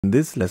In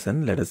this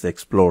lesson, let us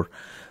explore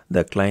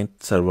the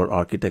client-server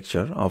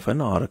architecture of an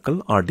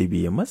Oracle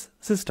RDBMS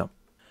system.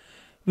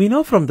 We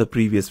know from the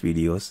previous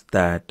videos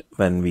that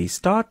when we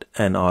start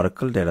an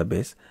Oracle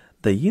database,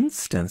 the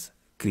instance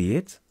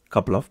creates a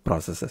couple of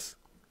processes.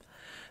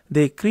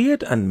 They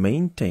create and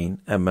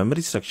maintain a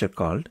memory structure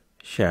called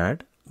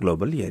shared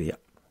global area,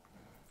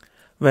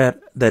 where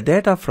the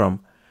data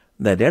from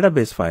the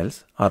database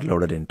files are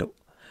loaded into,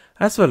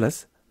 as well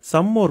as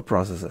some more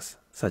processes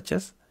such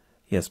as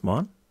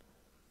smon,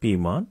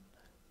 pmon,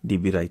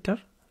 dbwriter,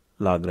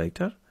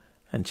 logwriter,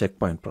 and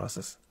checkpoint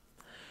process,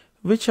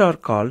 which are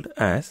called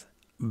as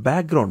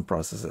background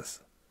processes.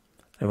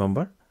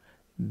 Remember,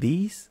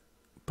 these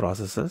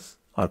processes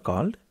are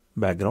called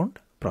background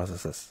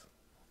processes.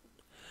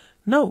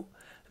 Now,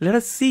 let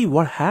us see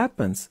what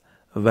happens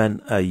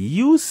when a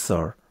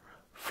user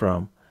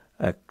from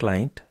a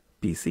client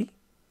PC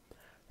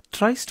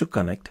tries to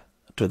connect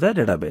to the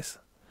database.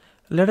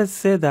 Let us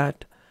say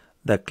that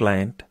the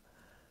client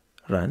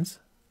runs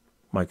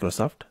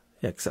Microsoft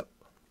Excel,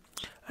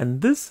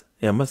 and this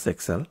MS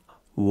Excel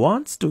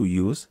wants to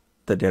use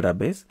the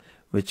database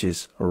which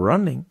is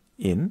running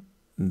in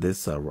this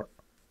server.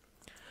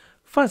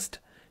 First,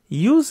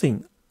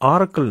 using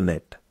Oracle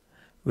Net,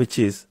 which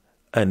is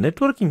a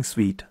networking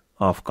suite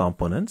of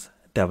components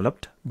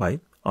developed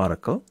by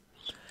Oracle,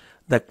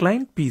 the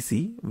client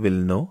PC will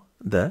know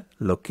the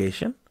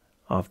location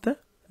of the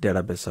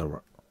database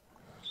server.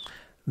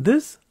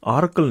 This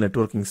Oracle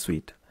networking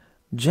suite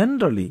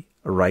generally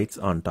writes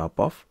on top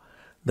of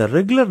the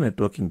regular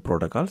networking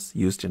protocols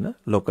used in a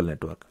local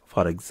network.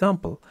 For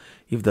example,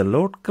 if the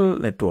local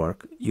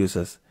network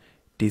uses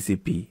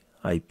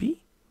TCP/IP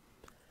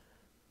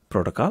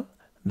protocol,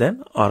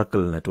 then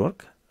Oracle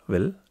network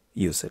will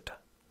use it.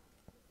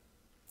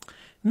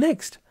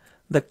 Next,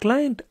 the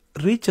client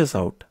reaches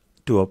out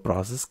to a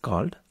process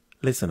called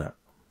listener,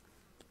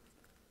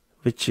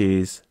 which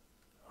is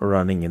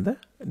running in the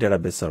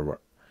database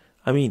server.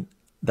 I mean,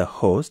 the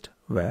host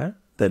where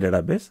the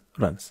database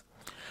runs.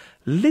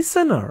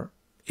 Listener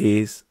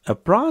is a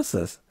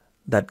process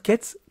that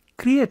gets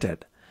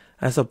created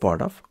as a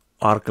part of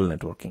Oracle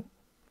networking.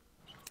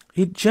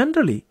 It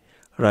generally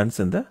runs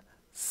in the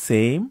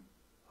same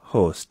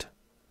host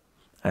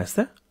as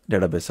the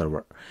database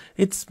server.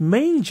 Its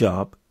main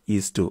job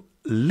is to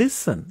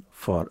listen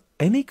for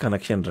any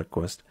connection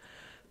request,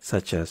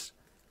 such as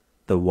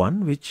the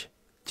one which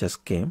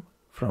just came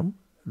from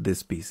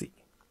this PC.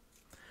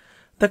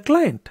 The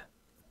client,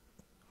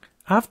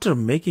 after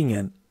making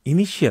an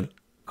initial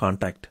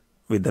contact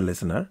with the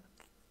listener,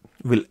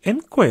 will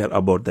inquire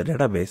about the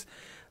database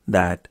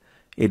that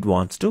it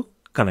wants to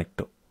connect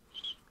to.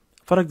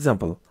 For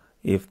example,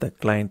 if the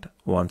client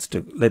wants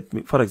to, let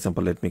me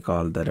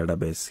call the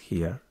database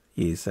here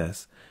is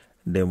as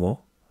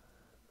demo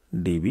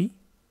DB,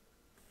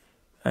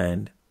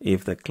 and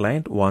if the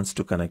client wants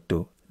to connect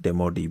to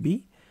demo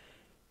DB,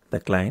 the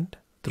client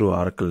through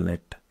Oracle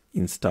Net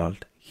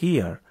installed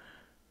here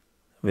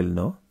will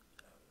know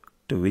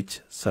to which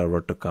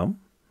server to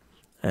come,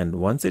 and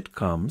once it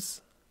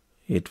comes,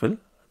 it will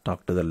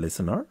talk to the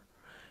listener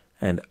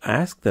and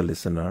ask the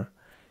listener,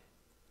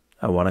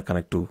 I want to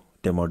connect to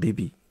demo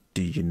DB.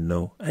 Do you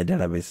know a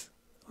database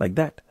like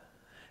that?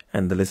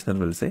 And the listener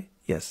will say,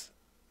 yes,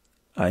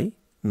 I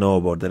know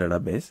about the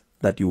database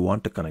that you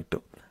want to connect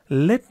to.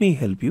 Let me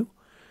help you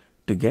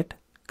to get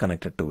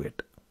connected to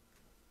it.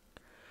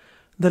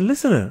 The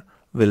listener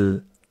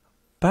will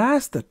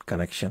pass that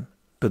connection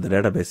to the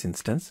database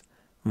instance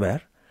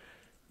where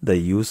the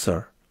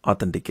user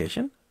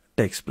authentication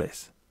takes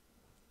place.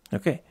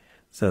 Okay,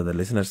 so the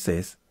listener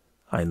says,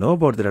 I know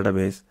about the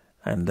database,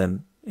 and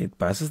then it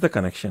passes the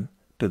connection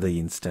to the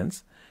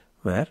instance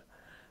where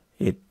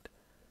it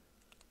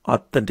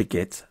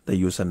authenticates the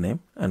username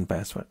and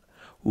password.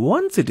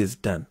 Once it is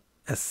done,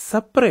 a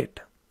separate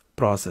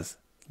process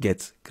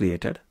gets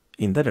created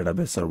in the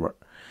database server.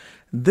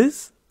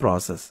 This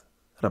process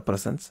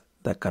represents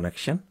the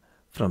connection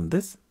from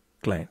this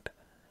client.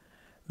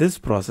 This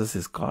process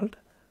is called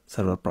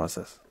server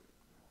process.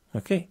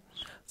 Okay,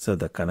 so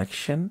the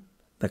connection,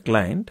 the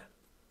client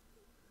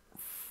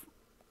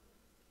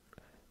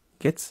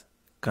gets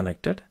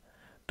connected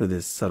to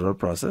this server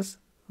process,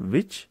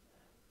 which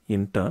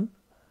in turn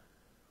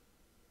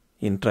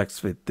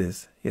interacts with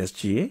this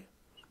SGA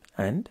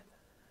and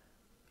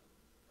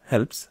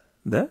helps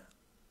the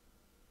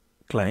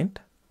client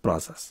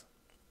process.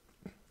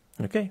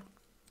 Okay,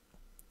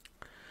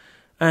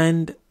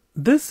 and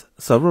this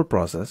server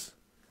process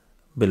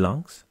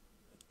belongs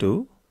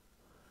to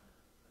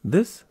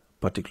this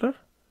particular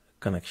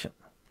connection.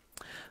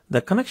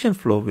 The connection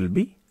flow will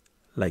be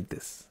like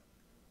this.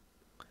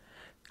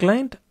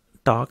 Client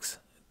talks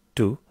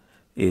to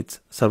its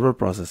server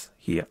process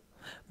here.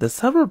 The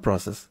server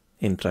process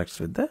interacts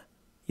with the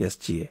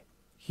SGA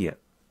here.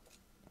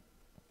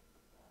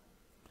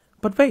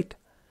 But wait,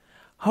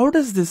 how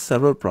does this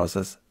server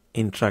process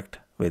interact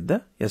with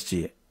the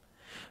SGA?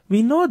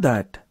 We know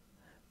that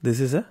this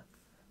is a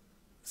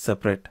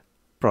separate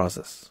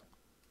process,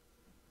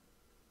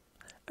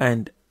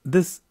 and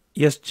this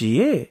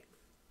SGA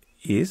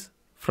is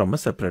from a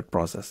separate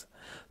process.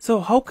 So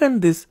how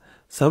can this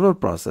server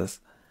process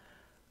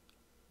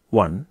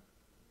 1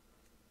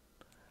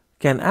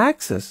 can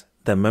access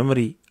the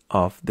memory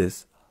of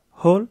this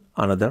whole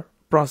another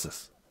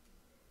process?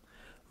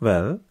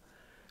 Well,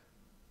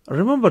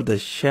 remember the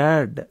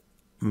shared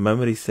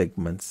memory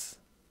segments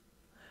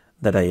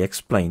that I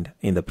explained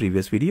in the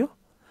previous video,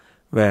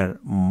 where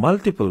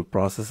multiple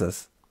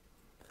processes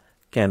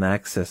can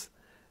access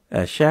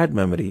a shared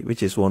memory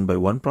which is owned by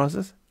one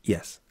process?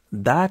 Yes,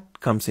 that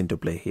comes into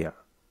play here.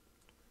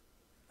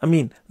 I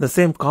mean, the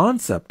same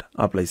concept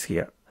applies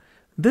here.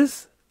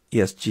 This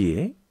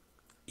SGA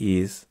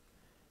is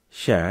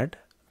shared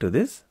to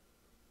this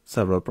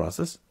server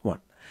process 1.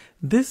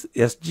 This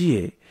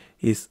SGA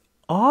is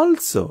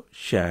also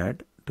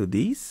shared to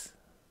these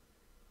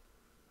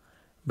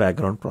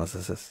background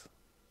processes.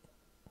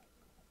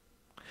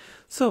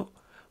 So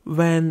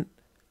when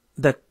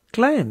the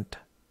client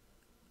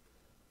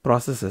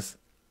processes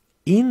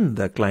in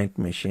the client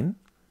machine,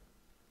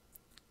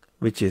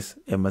 which is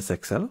MS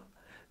Excel,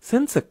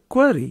 sends a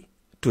query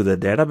to the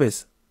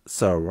database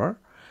server,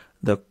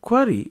 the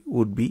query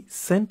would be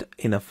sent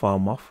in a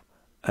form of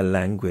a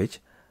language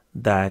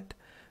that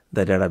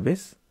the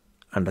database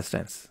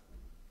understands.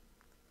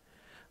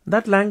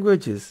 That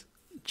language is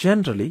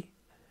generally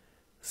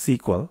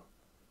SQL,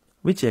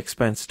 which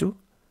expands to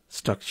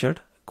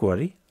structured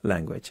query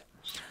language.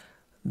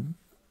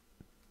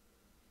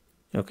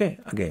 Okay,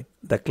 again,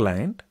 the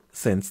client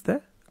sends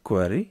the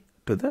query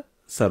to the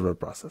server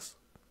process.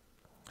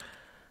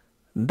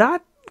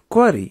 That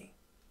query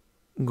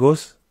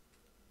goes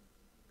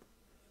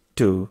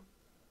to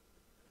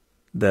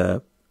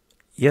the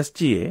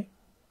SGA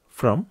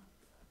from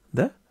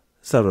the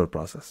server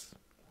process.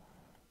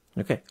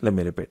 Okay, let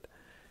me repeat.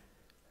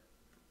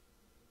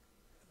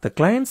 The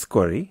client's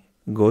query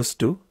goes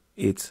to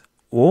its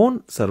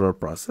own server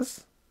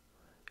process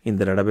in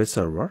the database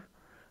server,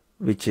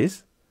 which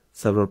is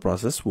server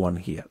process 1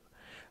 here.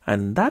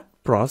 And that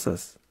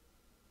process,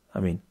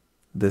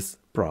 this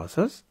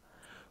process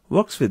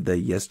works with the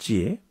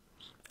SGA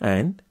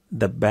and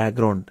the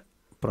background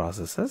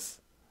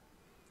processes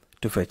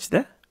to fetch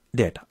the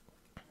data.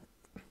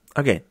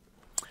 Again,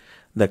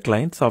 the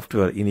client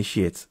software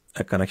initiates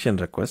a connection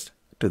request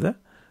to the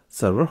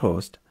server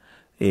host.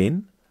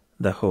 In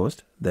the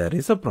host, there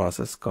is a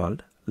process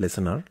called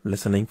listener,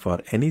 listening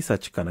for any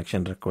such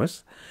connection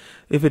requests.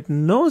 If it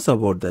knows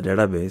about the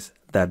database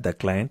that the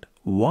client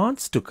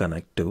wants to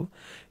connect to,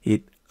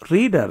 it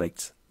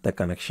redirects the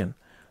connection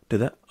to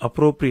the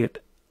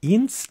appropriate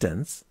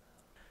instance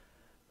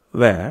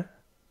where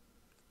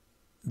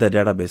the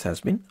database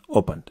has been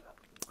opened.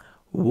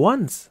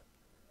 Once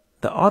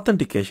the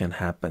authentication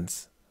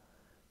happens,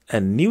 a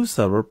new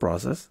server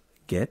process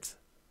gets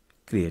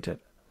created,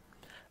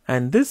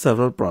 and this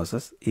server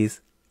process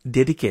is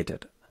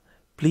dedicated.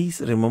 Please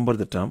remember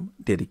the term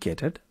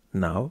dedicated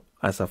now,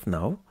 as of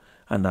now,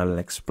 and I will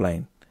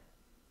explain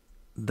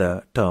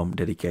the term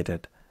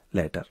dedicated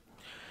later.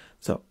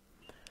 So,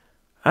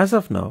 as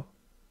of now,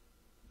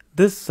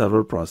 this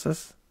server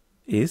process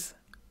is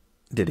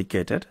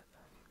dedicated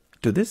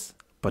to this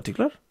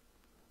particular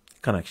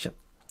connection.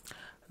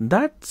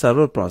 That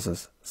server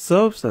process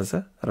serves as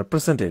a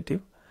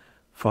representative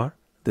for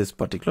this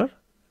particular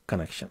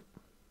connection.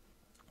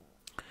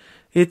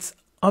 It's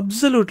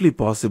absolutely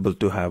possible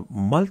to have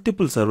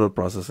multiple server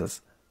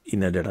processes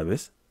in a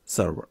database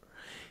server.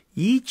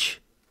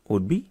 Each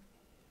would be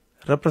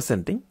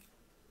representing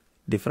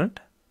different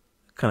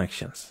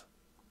connections.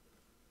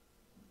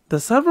 The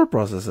server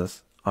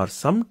processes are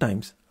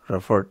sometimes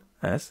referred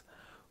as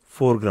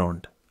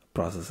foreground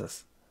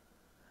processes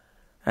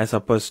as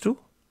opposed to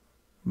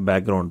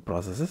background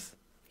processes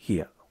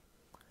here.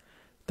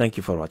 Thank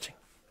you for watching.